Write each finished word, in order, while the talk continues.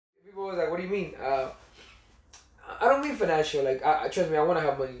people was like, "What do you mean?" I don't mean financial. Like, trust me, I want to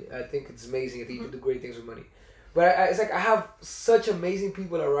have money. I think it's amazing. I think you can do great things with money. But it's like I have such amazing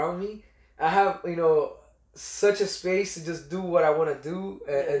people around me. I have, such a space to just do what I want to do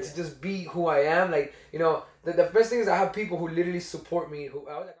and to just be who I am. Like, the best thing is I have people who literally support me. Who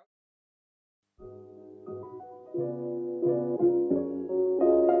I was like.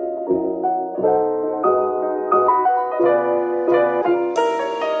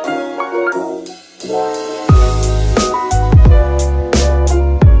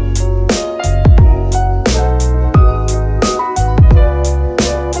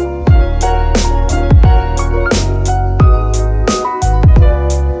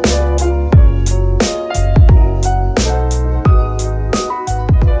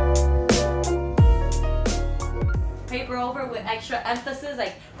 Paper over with extra emphasis,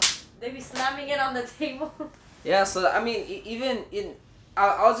 like they be slamming it on the table. Yeah, so I mean, even in,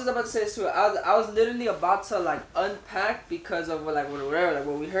 I was just about to say this too. I was literally about to like unpack because of whatever, like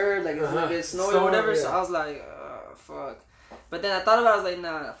what we heard, like it's gonna get snowy or whatever. Yeah. So I was like, fuck. But then I thought about it, I was like,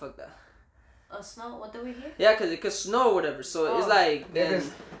 nah, fuck that. Snow? What do we hear? Yeah, cause it could snow or whatever. So it's like. Yeah,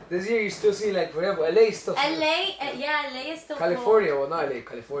 this year you still see, like, for example, LA is still. LA is still California, cold. well, not LA,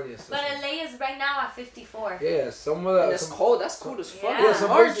 California is still. But LA is right now at 54. Yeah, some of the. That's cold. That's cold as fuck. Yeah,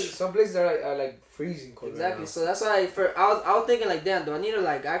 some places are like freezing cold. Exactly. Right now. So that's why I was thinking like, damn, do I need to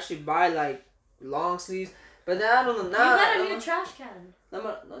like actually buy like long sleeves? But then I don't know. Now You got a new trash can. No,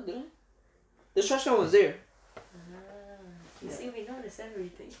 did I? This trash can was there. You see, we notice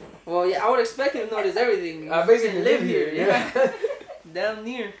everything. Well, yeah, I would expect him to notice everything. I basically live here. Yeah. Damn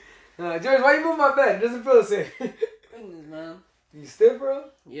near. George, why you move my bed? It doesn't feel the same. Goodness, man. You stiff, bro?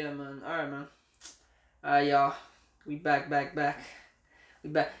 Yeah, man. Alright, man. Alright, y'all. We back. We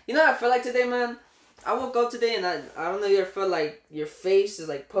back. You know what I feel like today, man? I woke up today and I don't know if you ever felt like your face is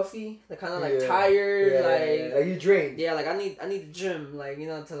like puffy, like kind of like tired, like you drained. Yeah, like I need the gym, like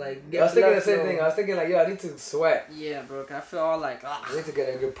to like get. I was thinking the same thing. I was thinking like, I need to sweat. Yeah, bro. I feel all like. I need to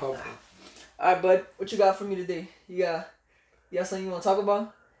get a good pump. All right, bud. What you got for me today? You got something you want to talk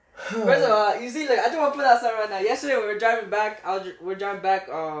about? First of all, you see, like I just want to put that aside right now. Yesterday we were driving back. We're driving back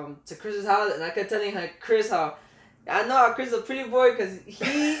to Chris's house, and I kept telling Chris how. I know how Chris is a pretty boy because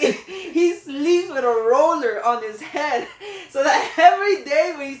he sleeps with a roller on his head. So that every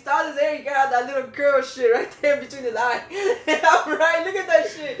day when he starts his hair, he got that little curl shit right there between his eyes. And I'm right, look at that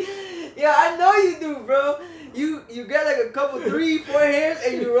shit. Yeah, I know you do, bro. You get like a couple, 3, 4 hairs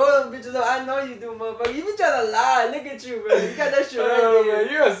and you roll them bitches up. I know you do, motherfucker. You been trying to lie. Look at you, bro. You got that shit right there. Man,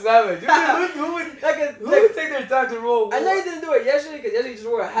 you're a savage. Who would take their time to roll? I know you didn't do it yesterday because yesterday you just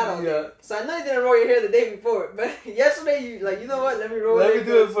wore a hat on. Yeah. So I know you didn't roll your hair the day before. But yesterday you know what? Let me roll it. Let me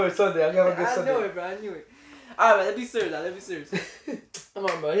do it for Sunday. I'll have a good Sunday. I knew it, bro. I knew it. Alright, man. Let's be serious now. Let's be serious. Come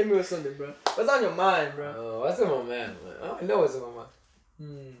on, bro. Hit me with something, bro. What's on your mind, bro? Oh, what's in my mind, man? I know what's in my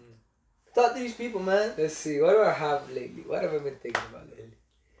mind. Talk to these people, man. Let's see. What do I have lately? What have I been thinking about lately?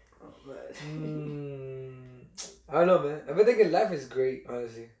 Oh, man. I don't know, man. I've been thinking life is great,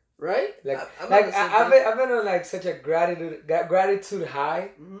 honestly. Right? I've been on like such a gratitude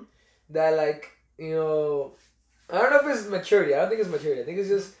high that like I don't know if it's maturity. I don't think it's maturity. I think it's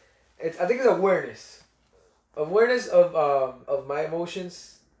just I think it's awareness of my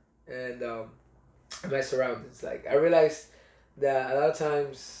emotions and my surroundings. Like I realized that a lot of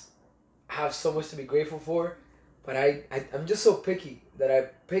times I have so much to be grateful for, but I'm just so picky that I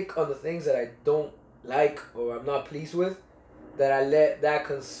pick on the things that I don't like or I'm not pleased with, that I let that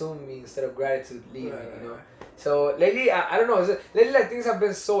consume me instead of gratitude lead me, So lately, I don't know, lately like things have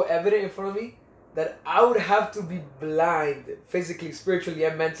been so evident in front of me that I would have to be blind physically, spiritually,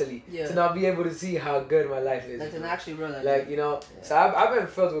 and mentally to not be able to see how good my life is. Like to actually realize. Like, so I've been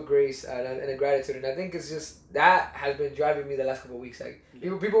filled with grace and gratitude, and I think it's just, that has been driving me the last couple of weeks. Like,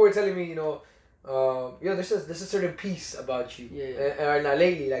 people were telling me, there's a certain peace about you. And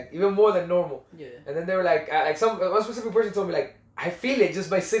lately, like, even more than normal. Yeah. And then they were like one specific person told me, like, I feel it just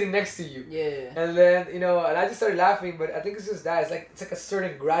by sitting next to you. Yeah. And then, and I just started laughing, but I think it's just that. It's like a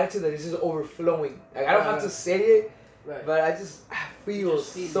certain gratitude that is just overflowing. Like, I don't have to say it, but I feel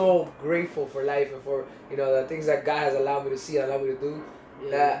so grateful for life and for, the things that God has allowed me to see and allowed me to do.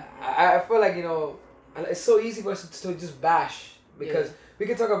 That I feel like, it's so easy for us to just bash because we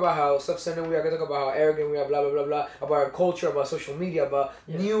can talk about how self-centered we are, we can talk about how arrogant we are, blah, blah, blah, blah, about our culture, about social media, about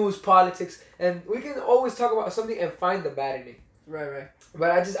news, politics, and we can always talk about something and find the bad in it. Right. But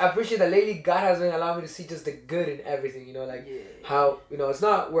I appreciate that lately God has been allowing me to see just the good in everything, how, it's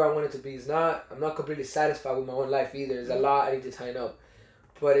not where I want it to be. I'm not completely satisfied with my own life either. There's a lot I need to tighten up.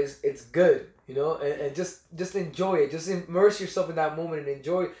 But it's good, you know, and just enjoy it. Just immerse yourself in that moment and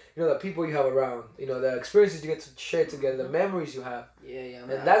enjoy, the people you have around, the experiences you get to share together, the memories you have. Yeah,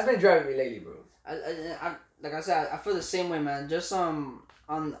 man. And that's been driving me lately, bro. I like I said, I feel the same way, man. Just on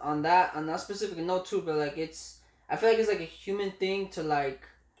that specific note too, but like I feel like it's like a human thing to like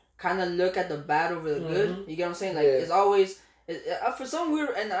kind of look at the bad over the good. You get what I'm saying? Like it's always. For some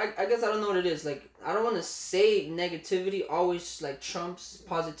weird, and I guess I don't know what it is. Like I don't want to say negativity always like trumps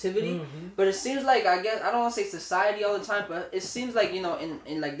positivity, but it seems like I don't want to say society all the time, but it seems like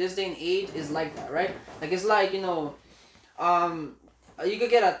in like this day and age is like that, right? Like it's like you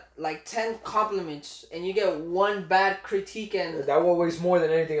could get like 10 compliments and you get one bad critique, and that weighs more than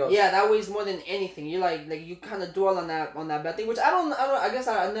anything else. Yeah, that weighs more than anything. You're like you kind of dwell on that bad thing, which I guess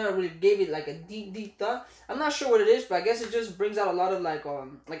I never really gave it like a deep thought. I'm not sure what it is, but I guess it just brings out a lot of like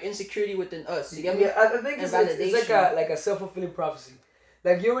insecurity within us. You get me? Yeah, I think it's like a self-fulfilling prophecy.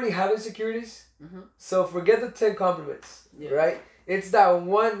 Like you already have insecurities, so forget the 10 compliments, right? It's that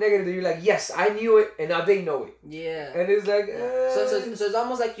one negative that you're like, yes, I knew it, and now they know it. Yeah. And it's like, so it's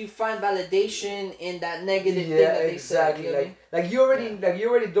almost like you find validation in that negative thing that they said. You know like you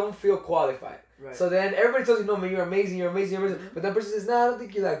already don't feel qualified. Right. So then everybody tells you, no man, you're amazing. But that person says, nah, I don't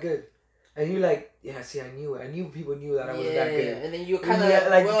think you're that good. And you're like, yeah, see, I knew it. I knew people knew that I wasn't that good. And then you kind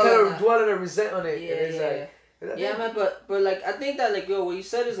of dwell on and resent on it. Yeah, man. But like I think that like what you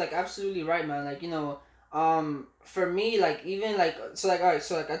said is like absolutely right, man. Like for me, like even like so like alright,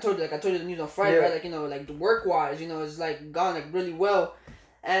 so like I told you the news on Friday, right? Like like the work wise, it's like gone like really well,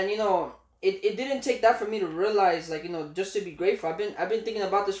 and it didn't take that for me to realize like just to be grateful. I've been thinking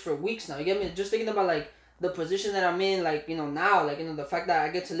about this for weeks now. You get me? Just thinking about like the position that I'm in, like now, like the fact that I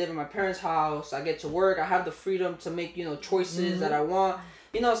get to live in my parents' house, I get to work, I have the freedom to make choices that I want,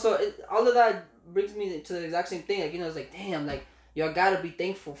 so all of that brings me to the exact same thing. Like it's like damn, like. Yo, I gotta be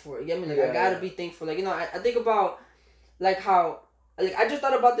thankful for it. You get me? Like I gotta be thankful. Like I think about like how like I just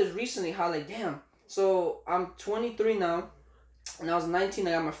thought about this recently. How like damn. So I'm 23 now, and I was 19.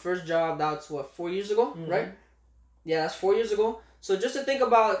 I got my first job. That's what 4 years ago, right? Yeah, that's 4 years ago. So just to think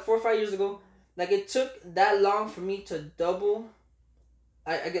about like 4 or 5 years ago, like it took that long for me to double.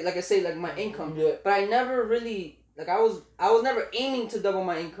 I get like I say like my income, but I never really. Like I was never aiming to double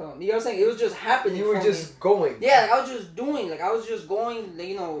my income. You know what I'm saying? It was just happening. You were just going. Yeah, like I was just doing. Like I was just going.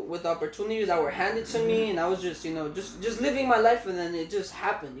 Like, with opportunities that were handed to me, and I was just just living my life, and then it just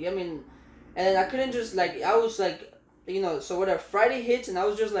happened. You know what I mean? And I couldn't just like I was like so whatever Friday hits, and I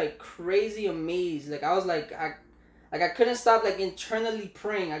was just like crazy amazed. Like I was like I couldn't stop like internally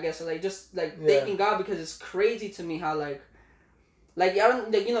praying. I guess or, like just like thanking God because it's crazy to me how like I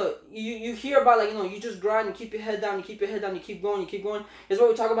don't like you hear about like you just grind and keep your head down, you keep going. It's what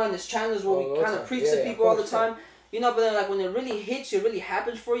we talk about in this channel. Is what we kind of preach to people all the time. But then like when it really hits you, it really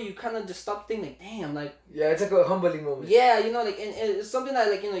happens for you. You kind of just stop thinking like, damn, like it's like a humbling moment. Yeah, like and it's something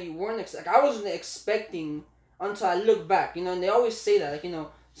that like you weren't like I wasn't expecting until I look back. And they always say that like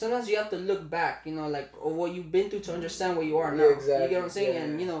sometimes you have to look back. Like or what you've been through to understand where you are now. Exactly. You get what I'm saying?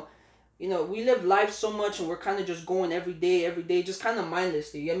 And we live life so much and we're kind of just going every day, just kind of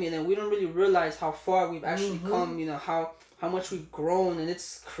mindlessly. You know what I mean? And we don't really realize how far we've actually come, how much we've grown. And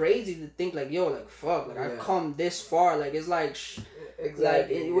it's crazy to think like, yo, like, fuck, like I've come this far. Like, it's like,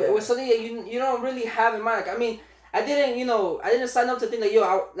 exactly. Like, it was something that you don't really have in mind. Like, I mean, I didn't sign up to think like, yo,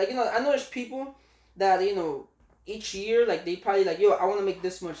 I know there's people that, each year, like, they probably like, yo, I want to make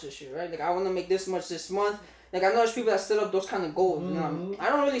this much this year, right? Like, I want to make this much this month. Like I know there's people that set up those kind of goals. You know, I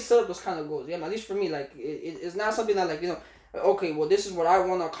don't really set up those kind of goals. Yeah, at least for me, like it's not something that like okay, well this is what I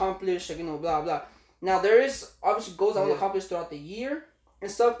want to accomplish. Like blah blah. Now there is obviously goals I want to accomplish throughout the year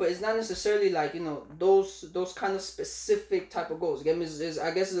and stuff, but it's not necessarily like those kind of specific type of goals. Again,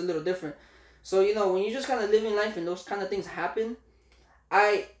 I guess it's a little different. So when you just kind of live in life and those kind of things happen,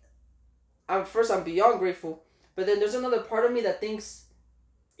 I'm beyond grateful, but then there's another part of me that thinks.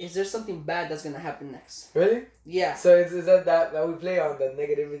 Is there something bad that's gonna happen next? Really? Yeah. So is that we play on the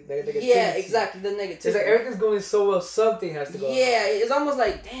negative? Yeah, exactly, the negativity. It's like everything's going so well, something has to go. Yeah, it's almost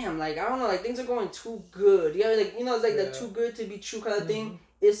like damn, like I don't know, like things are going too good. Yeah, like it's like the too good to be true kind of thing.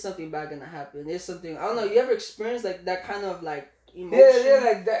 Is something bad gonna happen? Is something I don't know. You ever experienced like that kind of like emotion? Yeah,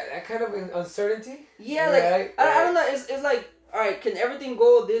 like that kind of uncertainty. Yeah, like I don't know. It's like. All right, can everything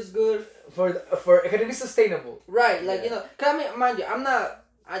go this good? For can it be sustainable? Right, like cause I mean, mind you, I'm not.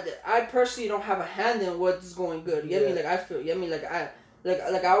 I personally don't have a hand in what's going good. You get me? Like I feel. You get me? Like I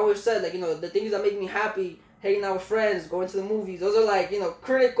always said, like the things that make me happy, hanging out with friends, going to the movies. Those are like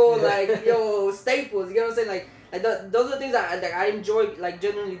critical, like staples. You get what I'm saying? Like those are the things that I enjoy, like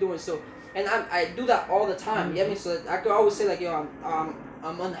genuinely doing. So, and I do that all the time. You get me? So I could always say like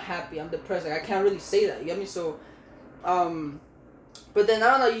I'm unhappy, I'm depressed. Like I can't really say that. You get me? So, but then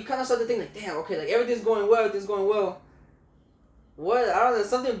I don't know. You kind of start to think like, damn, okay, like everything's going well. What, I don't know,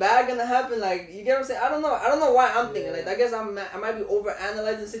 something bad gonna happen? Like, you get what I'm saying? I don't know why I'm thinking like. I guess I might be over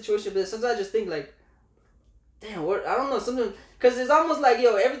analyzing the situation, but sometimes I just think like, damn, what, I don't know, something, because it's almost like,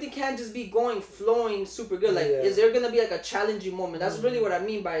 yo, everything can't just be flowing super good. Like, is there gonna be like a challenging moment? That's really what I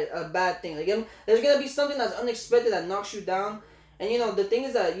mean by a bad thing. Like, there's gonna be something that's unexpected that knocks you down, and you know the thing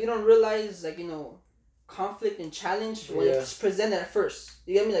is that you don't realize, like, you know, conflict and challenge when it's presented at first.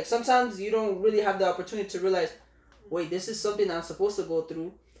 You get me? Like sometimes you don't really have the opportunity to realize, wait, this is something I'm supposed to go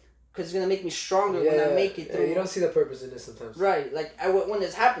through, because it's gonna make me stronger when I make it through. You don't see the purpose in this sometimes. Right, like when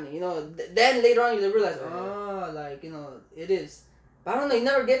it's happening, you know. Then later on you realize, like, you know, it is. But I don't know, you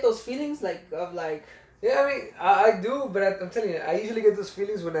never get those feelings like of like. Yeah, I mean, I do, but I'm telling you, I usually get those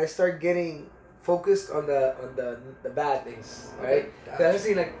feelings when I start getting focused on the bad things, right? Gotcha. I've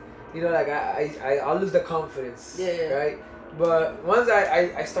seen like, you know, like I'll lose the confidence, right? But once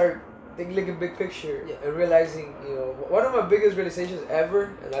I start thinking a big picture and realizing, you know, one of my biggest realizations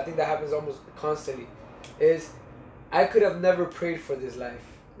ever, and I think that happens almost constantly, is I could have never prayed for this life.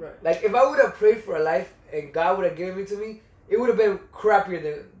 Right. Like if I would have prayed for a life and God would have given it to me, it would have been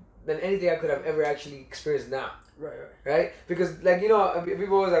crappier than anything I could have ever actually experienced now. Right? Because like, you know,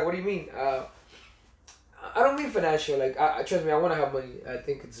 people always like, what do you mean? I don't mean financial. Like, trust me, I want to have money. I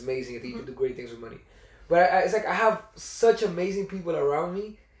think it's amazing. I think you can do great things with money. But it's like I have such amazing people around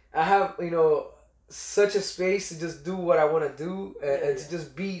me. I have, you know, such a space to just do what I want to do and to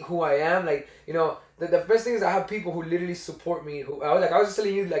just be who I am. Like, you know, the best thing is I have people who literally support me. Who I was just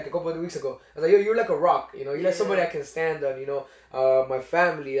telling you like a couple of weeks ago. I was like, yo, you're like a rock. You know, you're like somebody I can stand on. You know, my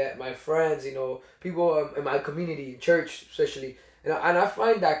family, my friends. You know, people in my community, church especially. You know, and I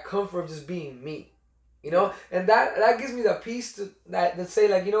find that comfort of just being me. You know, and that gives me the peace to that say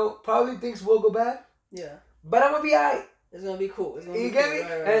like, you know, probably things will go bad. Yeah. But I'm gonna be alright. It's gonna be cool. You get me?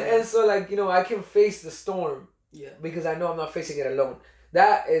 And so like, you know, I can face the storm. Yeah. Because I know I'm not facing it alone.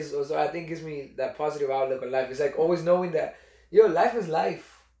 That is also, I think, gives me that positive outlook on life. It's like always knowing that, yo, life is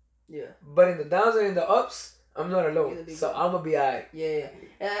life. Yeah. But in the downs and in the ups, I'm not alone. So I'm gonna be alright. Yeah.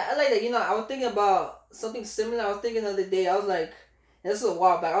 And I like that. You know, I was thinking about something similar. I was thinking the other day. I was like, and this is a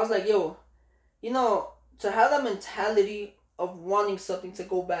while back. I was like, yo, you know, to have that mentality of wanting something to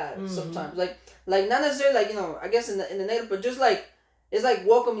go bad sometimes, like not necessarily like, you know, I guess in the negative, but just like it's like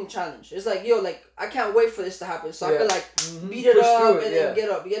welcoming challenge. It's like, yo, like I can't wait for this to happen, so I could like beat it up and then get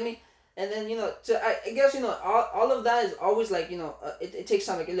up. You get me? And then, you know, I guess, you know, all of that is always like, you know, it takes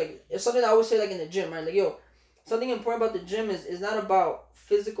time. Like it's something I always say like in the gym, right? Like, yo, something important about the gym is not about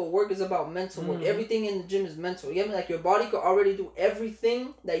physical work, it's about mental work. Everything in the gym is mental. You get me? Like your body could already do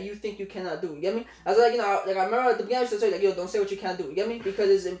everything that you think you cannot do. You get me? I was like, you know, like I remember at the beginning I used to say like, yo, don't say what you can't do. You get me? Because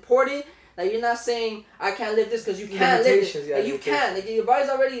it's important. Like you're not saying I can't live this because you can't live it. Like you can. Like your body's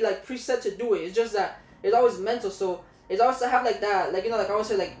already like preset to do it. It's just that it's always mental. So it's always to have like that. Like, you know, like I always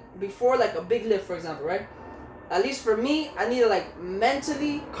say, like before like a big lift, for example, right? At least for me, I need to like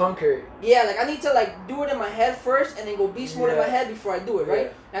mentally conquer it. Yeah, like I need to like do it in my head first and then go beast mode in my head before I do it,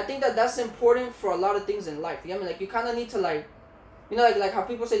 right? And I think that that's important for a lot of things in life. You know what I mean? Like you kind of need to like, you know, like how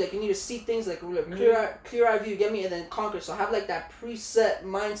people say like you need to see things like clear eye view, get me, and then conquer. So have like that preset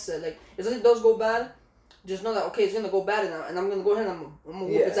mindset. Like if something does go bad, just know that okay, it's gonna go bad, and I'm gonna go ahead and I'm gonna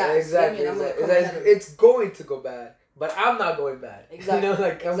whoop its ass. Exactly. It's going to go bad, but I'm not going bad. Exactly. You know,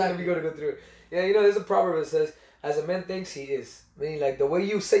 like I'm gonna be going to go through it. Yeah, you know, there's a proverb that says, as a man thinks, he is. Meaning, like, the way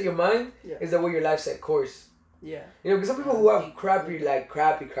you set your mind is the way your life set course. Yeah. You know, because some people who have crappy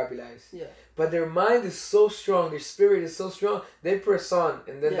lives. Yeah. But their mind is so strong, their spirit is so strong, they press on.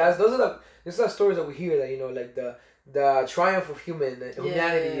 And then those are the stories that we hear, that, you know, like the triumph of humanity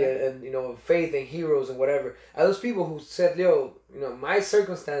and, you know, faith and heroes and whatever. Are those people who said, yo, you know, my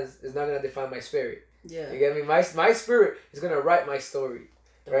circumstance is not going to define my spirit. Yeah. You get me? My spirit is going to write my story.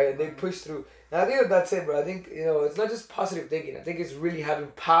 Right? And they push through. And I think that's it, bro. I think, you know, it's not just positive thinking. I think it's really having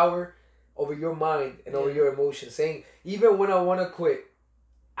power over your mind and over your emotions. Saying, even when I want to quit,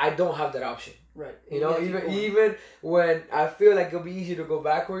 I don't have that option. Right. You know, even when I feel like it'll be easier to go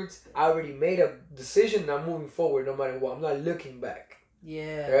backwards, I already made a decision and I'm moving forward no matter what. I'm not looking back.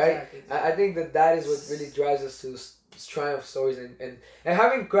 Yeah. Right? Exactly. I think that is what really drives us to triumph stories and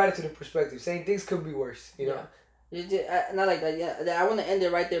having gratitude and perspective. Saying things could be worse, you know? Not like that. Yeah, I want to end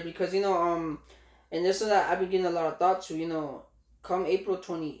it right there because, you know, and this is that I've been getting a lot of thought to. You know, come April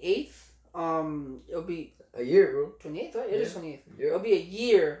 28th, it'll be a year, bro. 28th, right? It is 28th. Yeah. It'll be a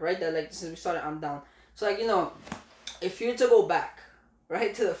year, right? That like since we started, I'm down. So like, you know, if you were to go back,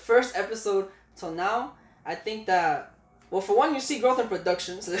 right, to the first episode till now, I think that Well, for one, you see growth in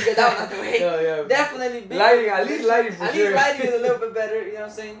production, so let's get that one out the way. Yeah. Definitely big. Lighting, at least lighting for At sure. least lighting is a little bit better, you know what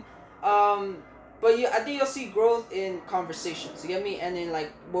I'm saying? But I think you'll see growth in conversations, you get me? And then,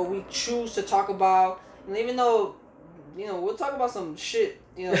 like, what we choose to talk about, and even though, you know, we'll talk about some shit,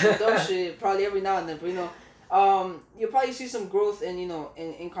 you know, some dumb shit probably every now and then, but, you know, you'll probably see some growth in, you know,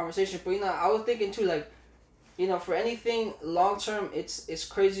 in conversation. But, you know, I was thinking, too, like, you know, for anything long-term, it's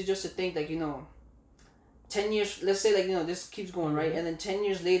crazy just to think, like, you know, 10 years, let's say, like, you know, this keeps going, right? And then 10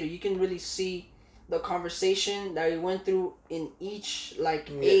 years later, you can really see the conversation that we went through in each,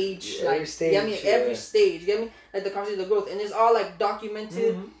 like, age, like, stage, you get me? Every stage, you get me? Like, the conversation, the growth. And it's all, like,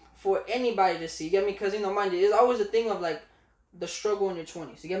 documented for anybody to see, you get me? Because, you know, mind you, there's always a thing of, like, the struggle in your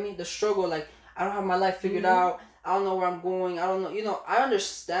 20s, you get me? The struggle, like, I don't have my life figured out, I don't know where I'm going, I don't know, you know, I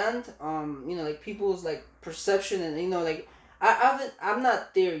understand, you know, like, people's, like, perception, and, you know, like, I'm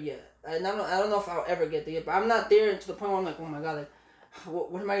not there yet. And I don't know if I'll ever get there, but I'm not there to the point where I'm like, oh my god, like,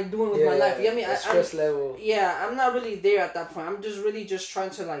 what am I doing with my life? You get me? Stress level. Yeah, I'm not really there at that point. I'm just really just trying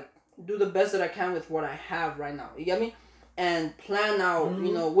to, like, do the best that I can with what I have right now. You get me? And plan out,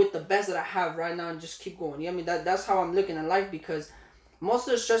 you know, with the best that I have right now, and just keep going. You get me? That's how I'm looking at life, because most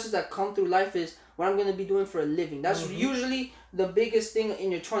of the stresses that come through life is what I'm gonna be doing for a living. That's usually the biggest thing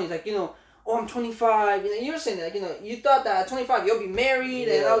in your 20s. Like, you know, oh, I'm 25. You know, you're saying that, like, you know, you thought that at 25 you'll be married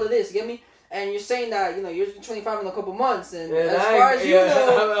and all of this. You get me? And you're saying that, you know, you're 25 in a couple months, and as far as you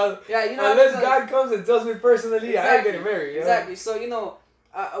know, you know, unless God comes and tells me personally, I ain't getting married. Exactly. So, you know,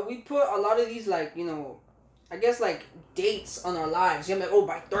 we put a lot of these, like, you know, I guess, like, dates on our lives. You know, like, oh,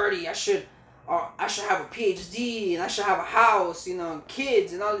 by 30 I should have a PhD, and I should have a house, you know, and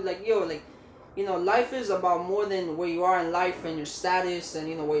kids, and all. Like, yo, like, you know, life is about more than where you are in life and your status, and,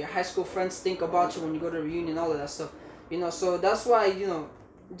 you know, what your high school friends think about you when you go to a reunion, all of that stuff. You know, so that's why, you know,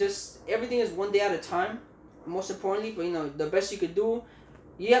 just everything is one day at a time, most importantly. But, you know, the best you could do,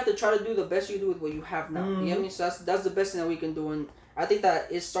 you have to try to do the best you do with what you have now. You get me? So that's the best thing that we can do. And I think that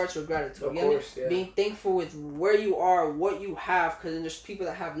it starts with gratitude. Of course, yeah. Being thankful with where you are, what you have, because then there's people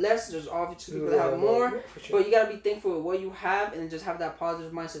that have less, there's obviously people that have more, sure. But you gotta be thankful with what you have, and just have that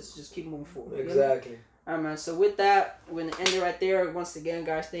positive mindset to just keep moving forward. Exactly. Alright, man, so with that, we're gonna end it right there. Once again,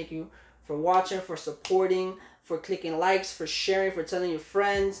 guys, thank you for watching, for supporting, for clicking likes, for sharing, for telling your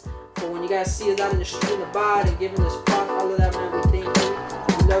friends, for when you guys see us out in the street in the bod and giving us props, all of that, man, we thank